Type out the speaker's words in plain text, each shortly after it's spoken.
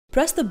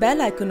Press the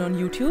bell icon on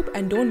YouTube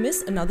and don't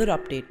miss another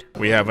update.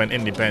 We have an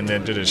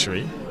independent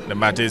judiciary. The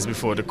matter is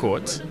before the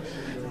court,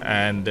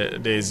 and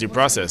there is due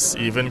process.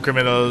 Even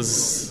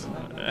criminals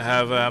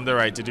have the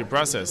right to due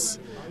process.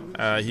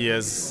 He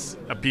has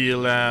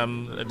appealed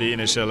the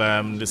initial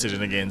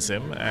decision against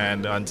him,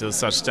 and until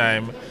such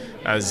time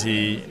as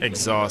he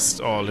exhausts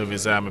all of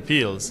his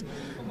appeals,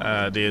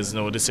 there is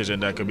no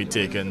decision that could be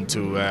taken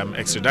to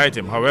extradite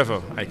him.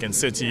 However, I can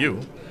say to you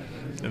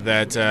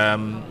that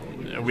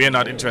we are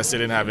not interested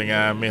in having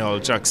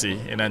Mehul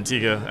Choksi in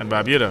Antigua and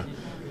Barbuda.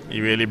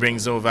 He really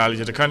brings no value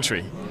to the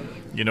country.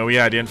 You know, we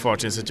had the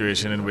unfortunate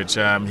situation in which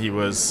he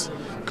was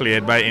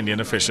cleared by Indian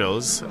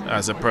officials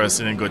as a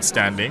person in good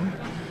standing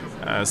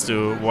as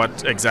to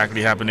what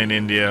exactly happened in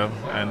India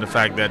and the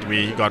fact that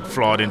we got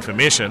flawed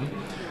information.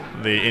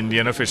 The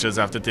Indian officials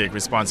have to take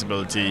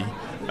responsibility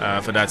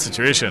for that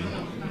situation.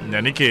 In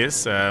any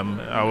case,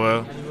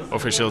 our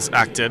officials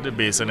acted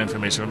based on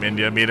information from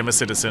India, made him a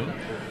citizen,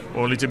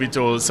 only to be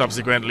told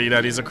subsequently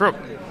that he's a crook.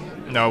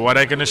 Now, what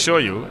I can assure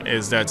you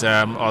is that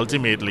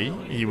ultimately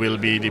he will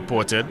be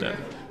deported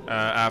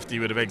after he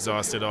would have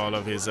exhausted all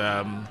of his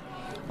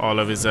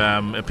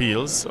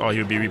appeals, or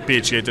he'll be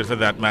repatriated for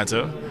that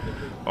matter,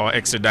 or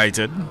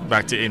extradited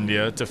back to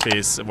India to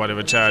face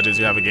whatever charges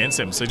you have against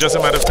him. So it's just a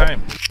matter of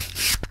time.